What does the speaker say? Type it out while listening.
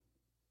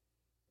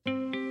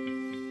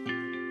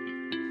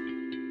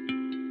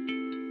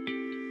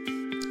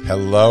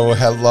Hello,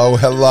 hello,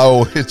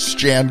 hello. It's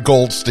Jan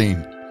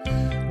Goldstein.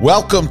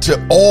 Welcome to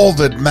All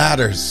That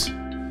Matters,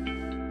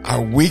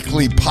 our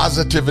weekly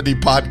positivity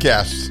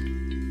podcast.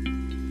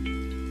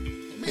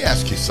 Let me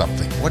ask you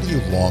something. What do you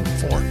long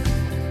for?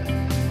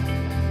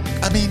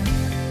 What do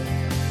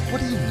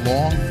you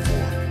long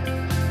for?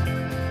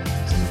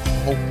 What do you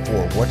hope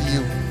for? What do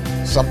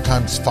you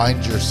sometimes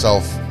find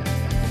yourself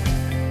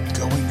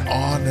going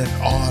on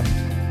and on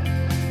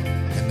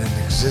in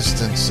an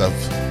existence of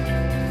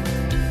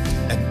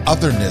an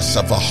otherness,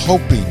 of a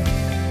hoping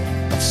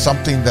of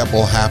something that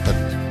will happen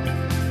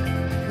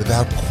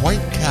without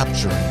quite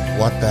capturing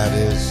what that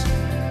is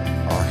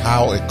or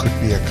how it could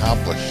be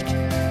accomplished?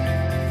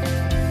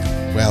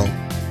 Well,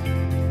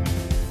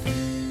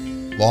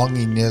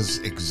 longing is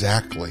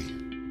exactly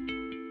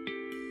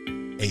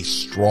a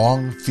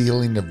strong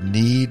feeling of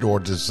need or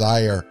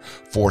desire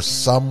for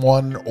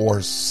someone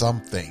or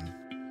something.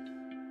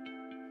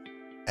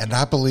 And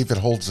I believe it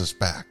holds us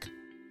back.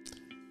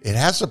 It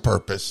has a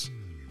purpose,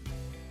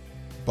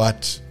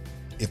 but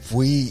if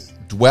we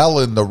dwell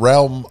in the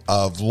realm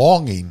of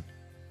longing,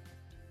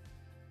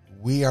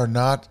 we are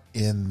not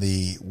in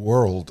the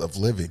world of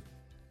living.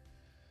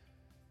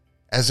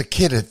 As a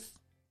kid,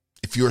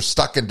 if you were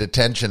stuck in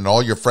detention and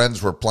all your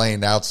friends were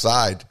playing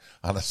outside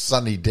on a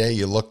sunny day,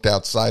 you looked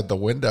outside the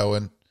window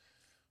and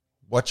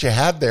what you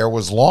had there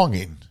was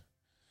longing.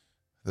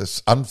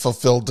 This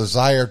unfulfilled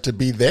desire to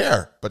be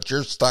there, but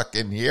you're stuck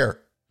in here.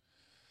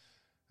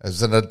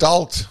 As an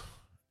adult,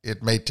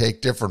 it may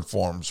take different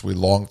forms. We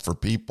long for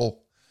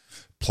people,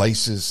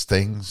 places,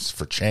 things,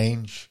 for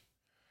change,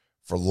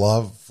 for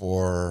love,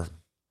 for,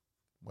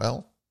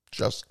 well,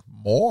 just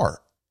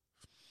more.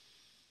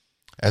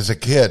 As a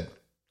kid,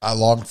 I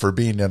longed for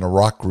being in a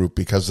rock group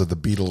because of the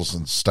Beatles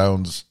and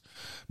Stones.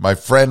 My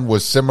friend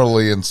was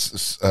similarly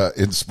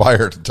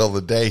inspired until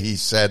the day he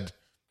said,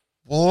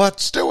 well,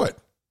 let's do it.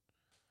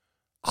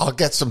 I'll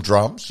get some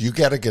drums. You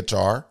get a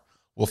guitar.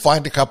 We'll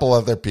find a couple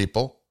other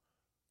people.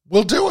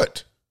 We'll do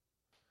it.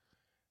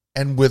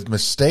 And with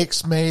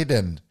mistakes made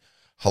and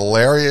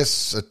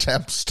hilarious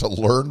attempts to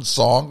learn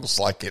songs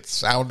like it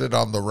sounded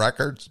on the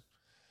records,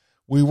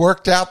 we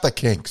worked out the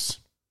kinks.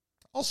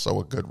 Also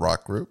a good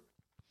rock group.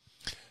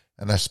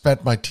 And I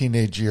spent my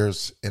teenage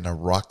years in a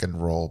rock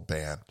and roll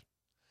band,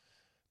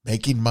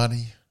 making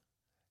money,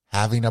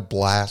 having a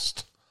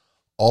blast,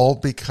 all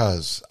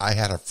because I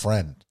had a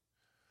friend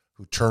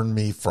who turned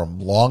me from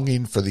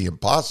longing for the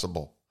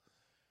impossible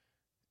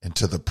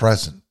into the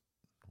present,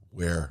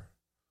 where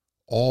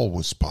all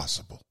was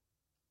possible.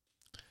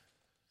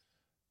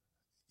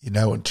 You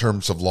know, in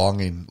terms of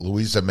longing,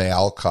 Louisa May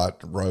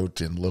Alcott wrote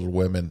in Little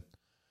Women,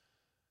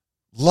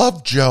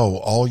 love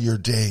Joe all your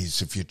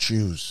days if you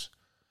choose,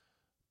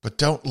 but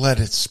don't let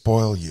it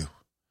spoil you,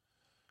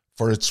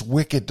 for it's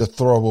wicked to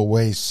throw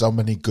away so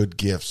many good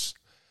gifts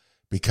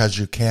because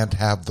you can't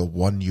have the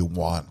one you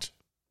want.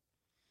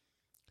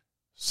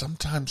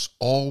 Sometimes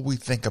all we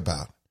think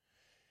about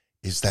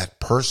is that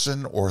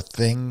person or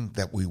thing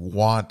that we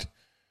want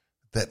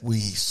that we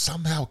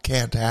somehow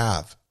can't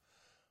have,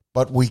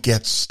 but we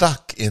get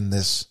stuck in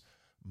this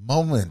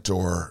moment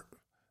or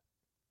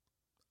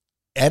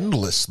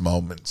endless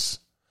moments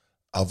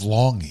of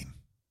longing.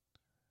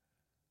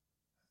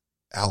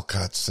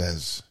 Alcott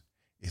says,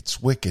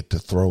 it's wicked to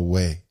throw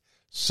away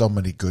so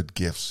many good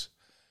gifts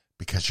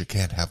because you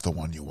can't have the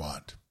one you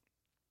want.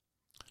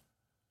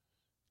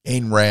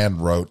 Ayn Rand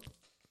wrote,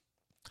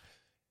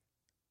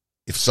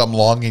 if some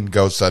longing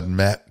goes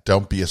unmet,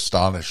 don't be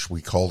astonished.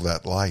 We call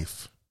that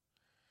life.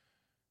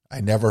 I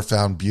never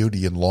found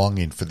beauty in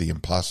longing for the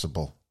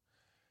impossible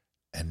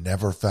and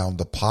never found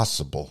the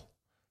possible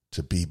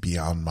to be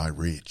beyond my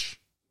reach.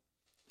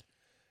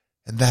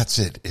 And that's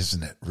it,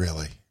 isn't it,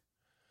 really?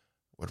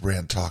 What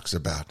Rand talks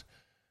about.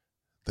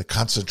 The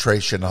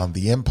concentration on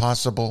the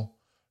impossible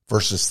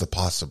versus the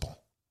possible.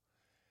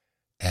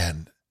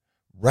 And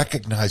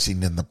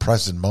recognizing in the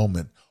present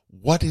moment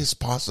what is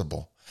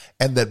possible.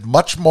 And that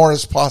much more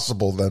is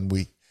possible than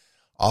we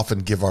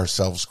often give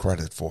ourselves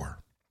credit for.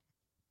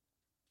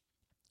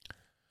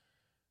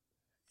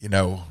 You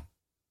know,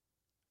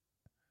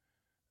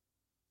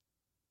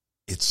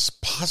 it's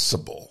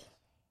possible,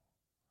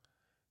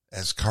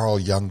 as Carl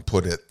Jung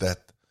put it, that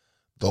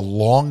the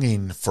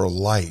longing for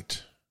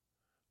light,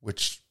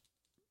 which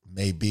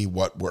may be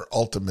what we're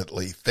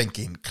ultimately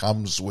thinking,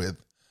 comes with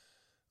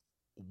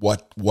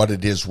what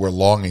it is we're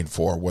longing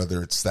for,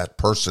 whether it's that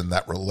person,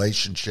 that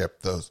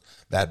relationship,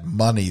 that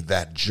money,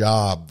 that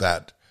job,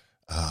 that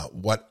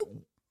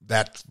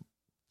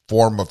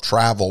form of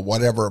travel,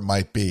 whatever it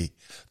might be.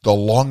 The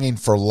longing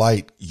for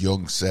light,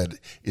 Jung said,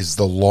 is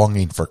the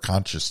longing for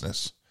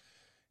consciousness.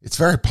 It's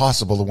very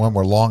possible that when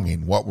we're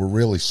longing, what we're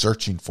really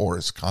searching for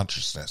is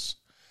consciousness.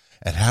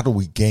 And how do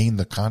we gain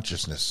the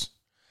consciousness?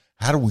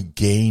 How do we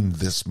gain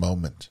this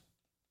moment?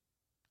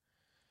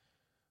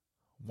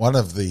 One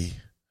of the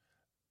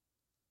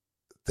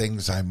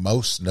things I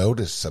most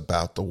notice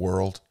about the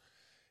world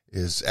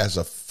is, as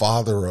a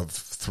father of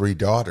 3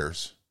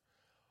 daughters,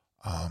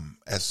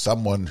 as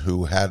someone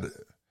who had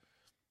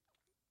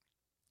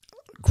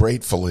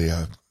gratefully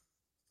a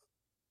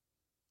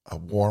a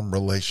warm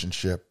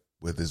relationship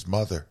with his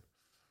mother,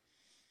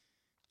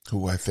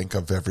 who I think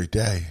of every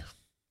day,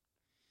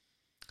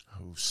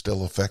 who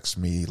still affects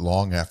me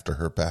long after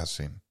her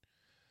passing.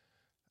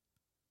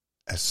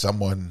 As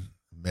someone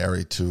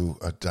married to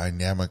a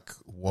dynamic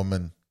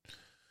woman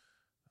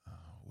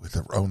with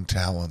her own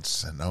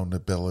talents and own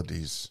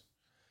abilities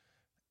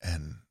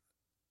and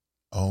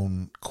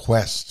own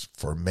quest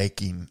for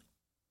making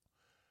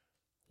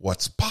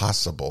what's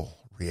possible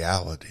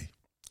reality,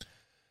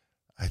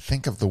 I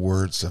think of the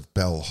words of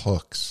Bell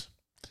Hooks,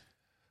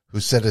 who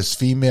said, as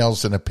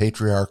females in a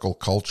patriarchal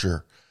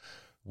culture,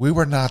 we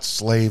were not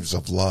slaves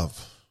of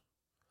love.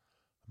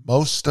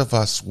 Most of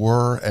us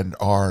were and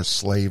are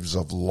slaves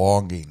of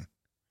longing,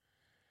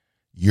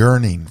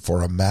 yearning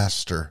for a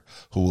master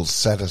who will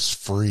set us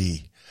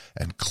free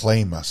and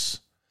claim us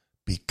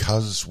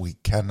because we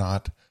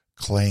cannot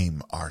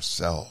claim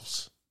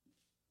ourselves.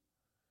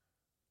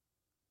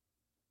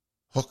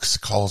 Hooks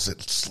calls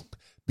it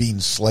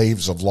being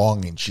slaves of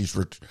longing. She's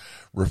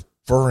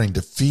referring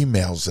to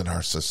females in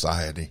our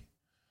society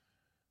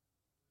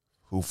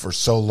who for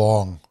so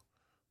long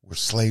were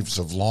slaves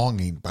of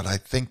longing, but I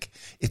think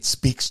it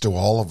speaks to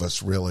all of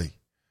us, really.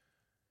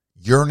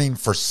 Yearning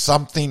for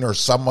something or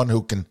someone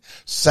who can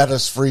set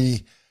us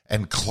free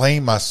and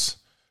claim us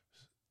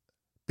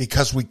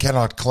because we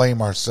cannot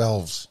claim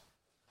ourselves.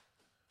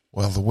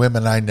 Well, the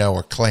women I know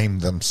are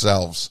claimed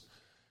themselves,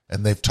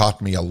 and they've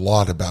taught me a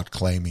lot about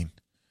claiming.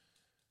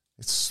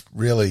 It's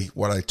really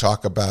what I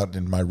talk about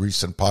in my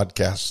recent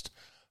podcast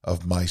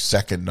of my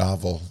second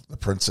novel, The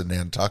Prince of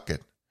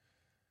Nantucket.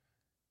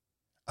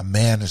 A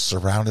man is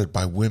surrounded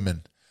by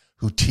women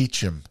who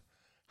teach him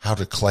how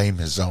to claim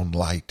his own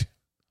light,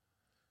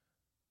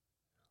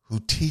 who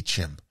teach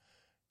him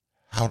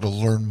how to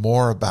learn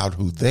more about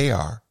who they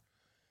are,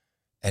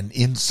 and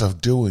in so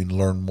doing,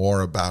 learn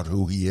more about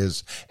who he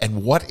is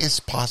and what is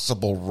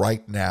possible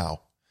right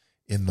now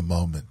in the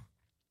moment.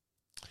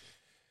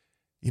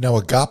 You know,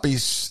 Agapi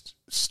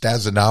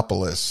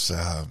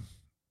Stassinopoulos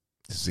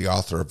is the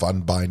author of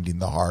Unbinding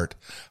the Heart,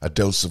 a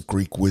dose of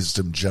Greek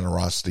wisdom,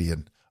 generosity,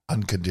 and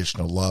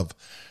unconditional love.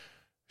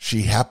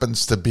 She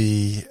happens to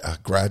be a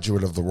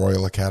graduate of the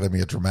Royal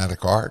Academy of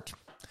Dramatic Art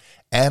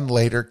and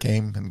later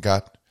came and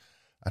got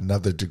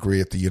another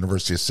degree at the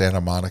University of Santa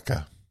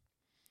Monica.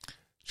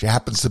 She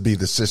happens to be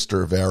the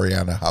sister of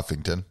Arianna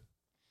Huffington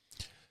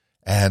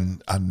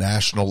and a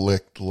national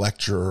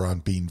lecturer on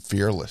being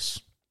fearless.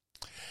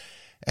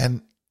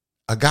 And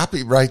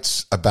Agapi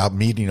writes about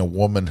meeting a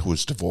woman who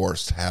was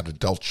divorced, had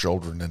adult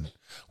children, and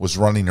was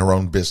running her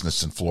own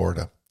business in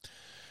Florida.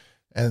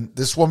 And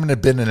this woman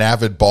had been an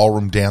avid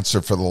ballroom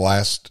dancer for the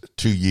last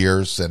 2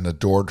 years and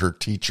adored her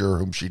teacher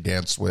whom she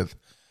danced with.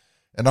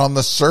 And on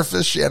the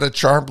surface, she had a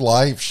charmed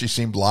life. She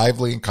seemed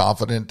lively and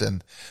confident.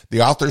 And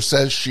the author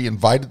says she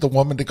invited the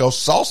woman to go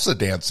salsa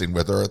dancing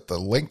with her at the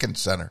Lincoln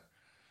Center.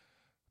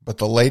 But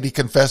the lady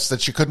confessed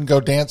that she couldn't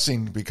go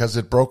dancing because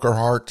it broke her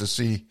heart to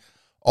see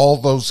all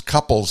those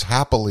couples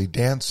happily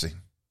dancing.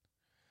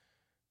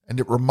 And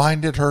it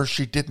reminded her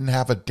she didn't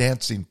have a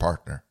dancing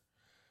partner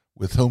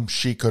with whom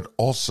she could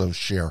also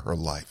share her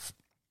life.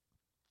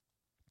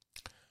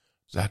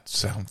 Does that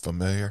sound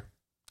familiar?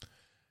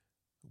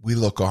 We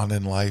look on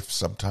in life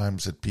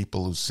sometimes at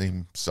people who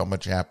seem so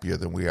much happier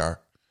than we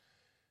are.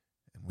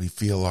 And we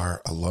feel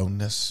our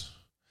aloneness.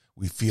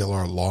 We feel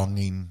our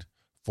longing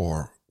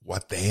for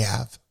what they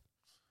have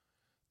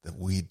that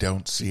we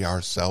don't see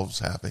ourselves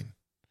having.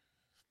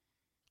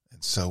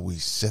 And so we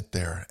sit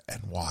there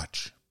and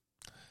watch.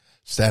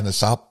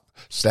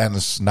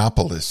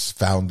 Stassinopoulos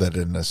found that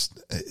in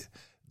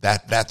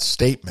that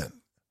statement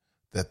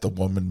that the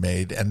woman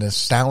made, an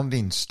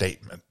astounding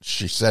statement.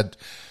 She said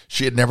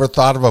she had never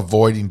thought of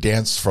avoiding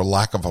dance for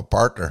lack of a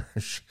partner.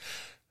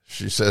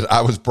 She said,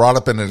 I was brought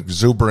up in an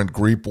exuberant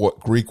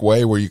Greek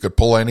way where you could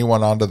pull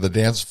anyone onto the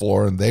dance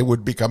floor and they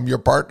would become your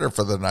partner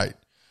for the night.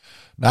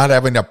 Not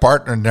having a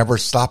partner never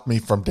stopped me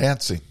from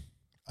dancing,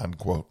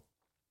 unquote.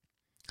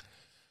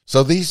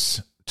 So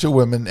these two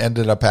women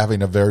ended up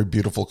having a very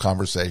beautiful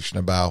conversation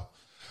about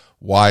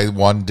why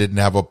one didn't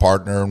have a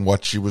partner and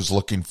what she was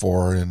looking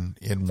for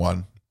in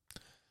one.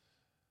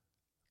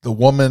 The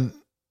woman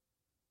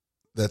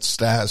that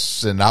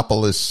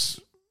Stassinopoulos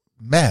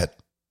met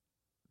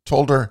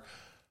told her,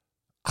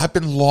 I've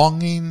been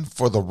longing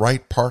for the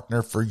right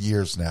partner for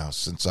years now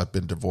since I've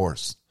been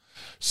divorced.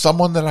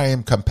 Someone that I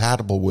am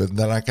compatible with and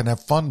that I can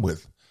have fun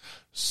with.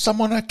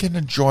 Someone I can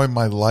enjoy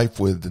my life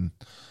with and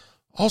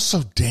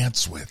also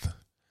dance with.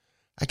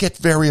 I get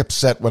very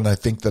upset when I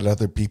think that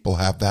other people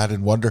have that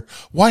and wonder,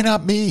 why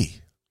not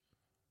me?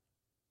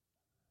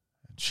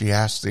 She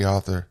asked the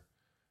author,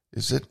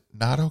 is it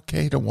not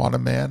okay to want a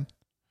man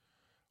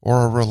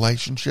or a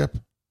relationship?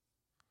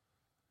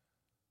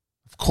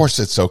 Of course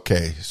it's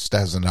okay,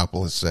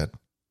 Stassinopoulos said.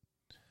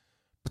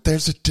 But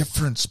there's a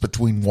difference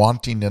between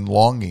wanting and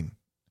longing.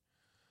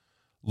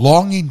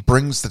 Longing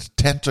brings the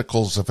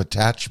tentacles of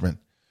attachment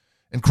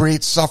and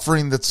creates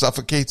suffering that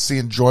suffocates the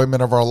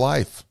enjoyment of our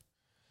life.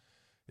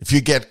 If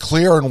you get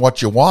clear on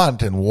what you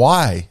want and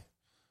why,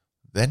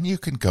 then you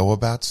can go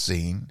about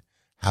seeing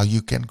how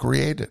you can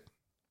create it.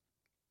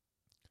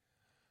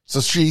 So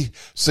she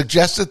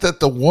suggested that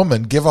the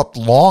woman give up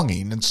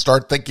longing and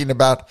start thinking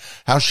about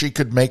how she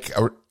could make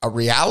a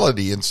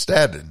reality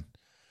instead. And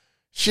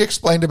she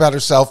explained about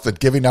herself that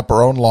giving up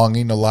her own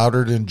longing allowed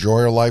her to enjoy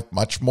her life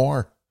much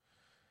more,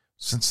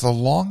 since the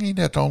longing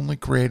had only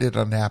created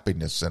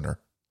unhappiness in her.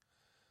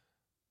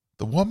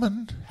 The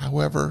woman,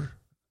 however,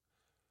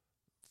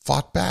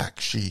 fought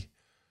back. She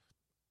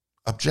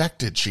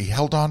objected. She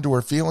held on to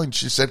her feelings.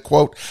 She said,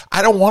 quote,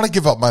 "I don't want to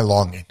give up my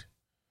longing.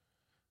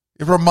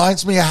 It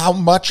reminds me of how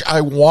much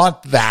I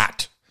want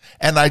that,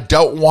 and I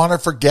don't want to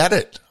forget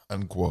it,"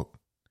 unquote.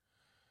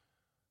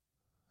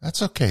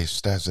 "That's okay,"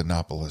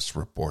 Stasinopoulos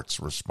reports,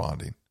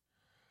 responding,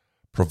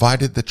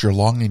 "provided that your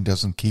longing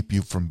doesn't keep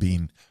you from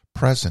being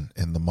present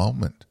in the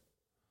moment."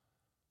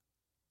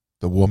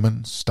 The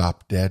woman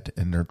stopped dead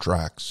in her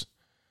tracks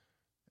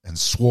and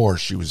swore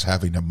she was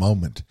having a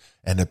moment,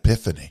 an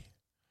epiphany.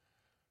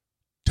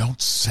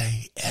 "Don't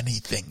say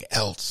anything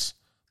else,"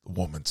 the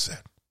woman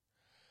said.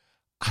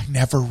 "I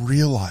never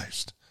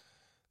realized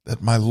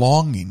that my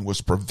longing was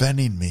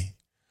preventing me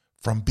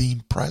from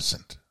being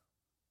present."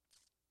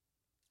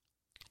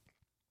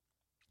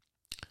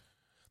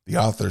 The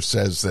author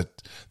says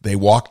that they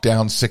walked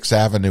down 6th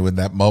Avenue in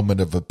that moment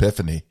of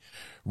epiphany,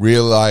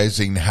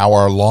 realizing how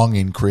our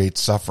longing creates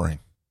suffering.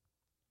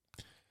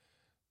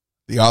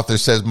 The author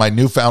says, "My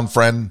newfound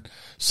friend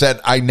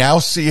said, I now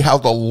see how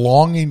the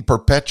longing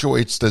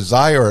perpetuates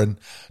desire and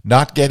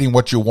not getting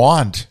what you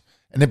want.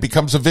 And it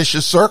becomes a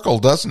vicious circle,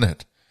 doesn't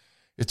it?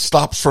 It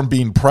stops from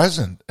being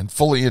present and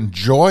fully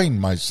enjoying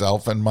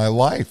myself and my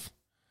life.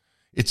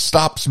 It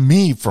stops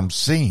me from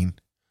seeing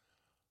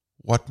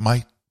what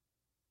might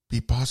be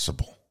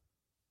possible."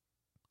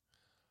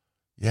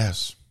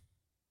 Yes,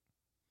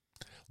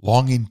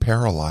 longing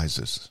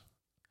paralyzes.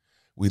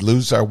 We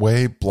lose our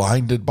way,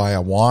 blinded by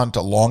a want,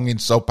 a longing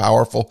so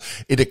powerful,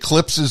 it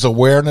eclipses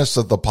awareness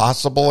of the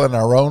possible and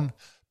our own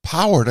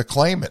power to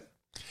claim it.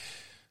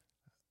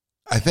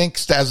 I think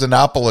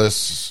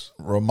Stasinopoulos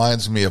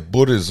reminds me of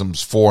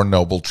Buddhism's 4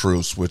 noble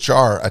truths, which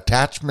are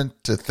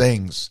attachment to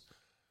things,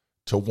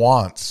 to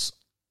wants,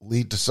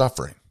 lead to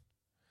suffering.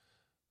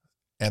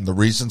 And the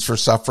reasons for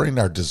suffering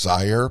are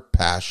desire,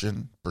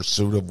 passion,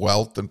 pursuit of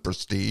wealth and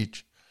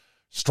prestige,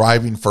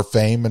 striving for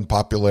fame and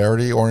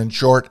popularity, or in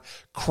short,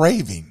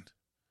 craving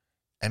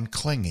and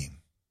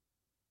clinging.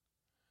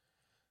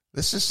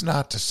 This is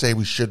not to say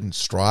we shouldn't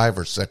strive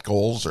or set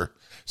goals or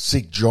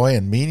seek joy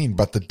and meaning,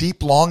 but the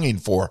deep longing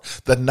for,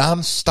 the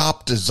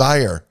nonstop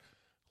desire,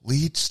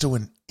 leads to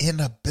an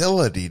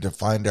inability to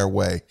find our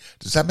way.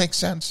 Does that make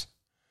sense?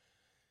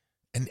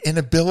 An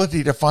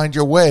inability to find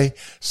your way,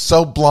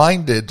 so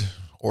blinded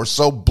or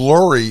so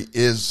blurry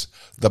is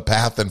the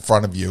path in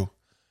front of you,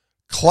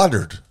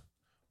 cluttered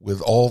with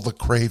all the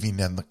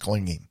craving and the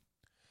clinging.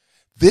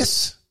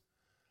 This,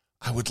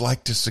 I would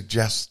like to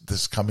suggest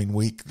this coming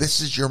week,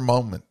 this is your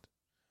moment.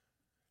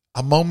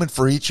 A moment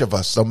for each of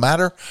us, no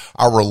matter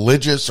our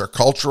religious or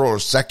cultural or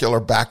secular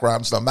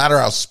backgrounds, no matter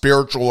how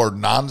spiritual or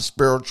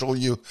non-spiritual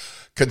you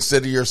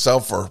consider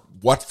yourself or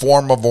what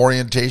form of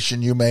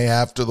orientation you may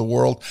have to the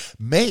world.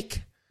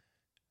 Make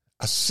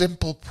a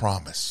simple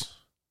promise,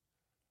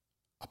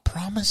 a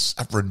promise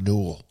of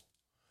renewal,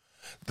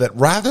 that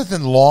rather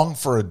than long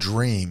for a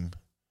dream,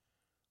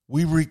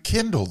 we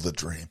rekindle the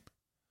dream,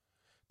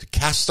 to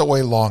cast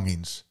away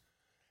longings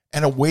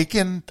and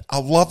awaken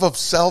a love of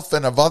self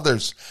and of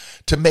others,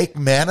 to make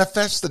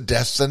manifest the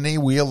destiny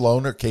we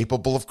alone are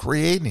capable of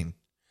creating.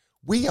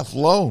 We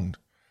alone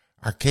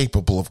are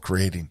capable of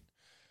creating.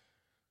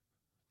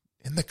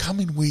 In the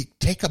coming week,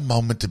 take a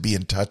moment to be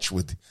in touch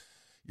with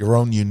your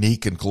own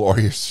unique and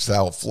glorious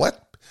self.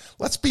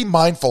 Let's be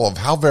mindful of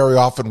how very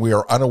often we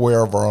are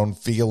unaware of our own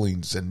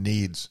feelings and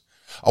needs,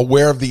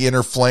 aware of the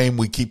inner flame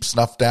we keep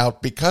snuffed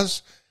out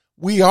because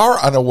we are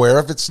unaware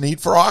of its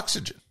need for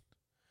oxygen.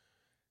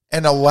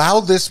 And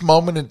allow this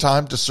moment in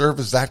time to serve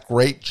as that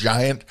great,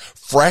 giant,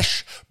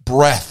 fresh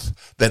breath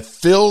that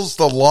fills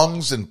the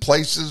lungs in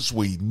places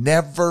we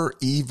never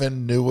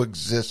even knew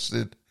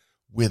existed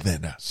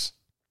within us.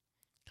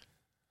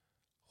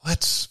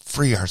 Let's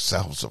free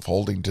ourselves of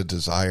holding to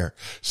desire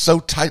so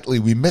tightly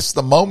we miss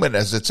the moment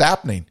as it's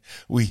happening.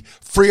 We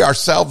free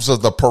ourselves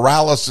of the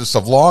paralysis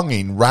of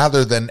longing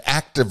rather than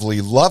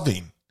actively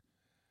loving.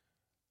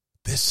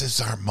 This is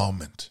our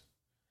moment,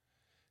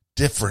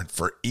 different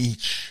for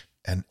each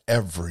and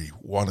every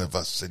one of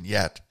us, and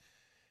yet,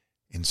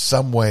 in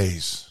some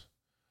ways,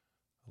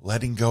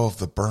 letting go of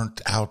the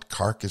burnt-out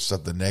carcass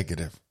of the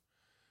negative,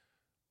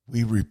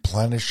 we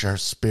replenish our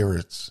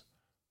spirits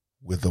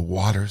with the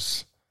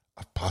waters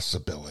of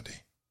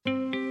possibility.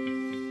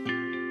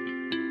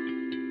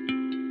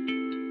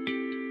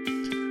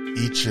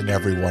 Each and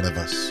every one of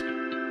us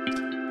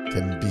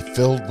can be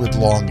filled with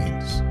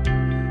longings,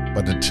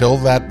 but until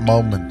that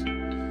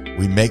moment,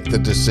 we make the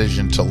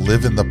decision to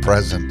live in the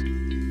present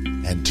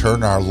and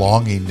turn our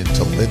longing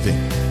into living,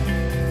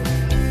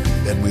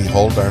 then we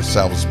hold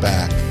ourselves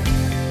back.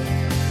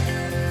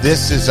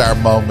 This is our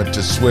moment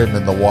to swim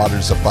in the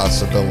waters of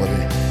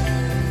possibility.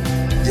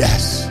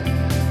 Yes,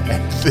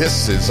 and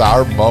this is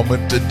our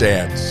moment to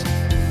dance.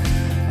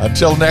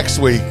 Until next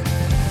week,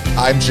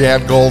 I'm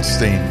Jan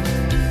Goldstein,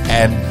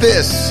 and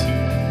this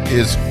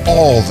is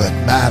all that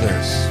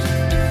matters.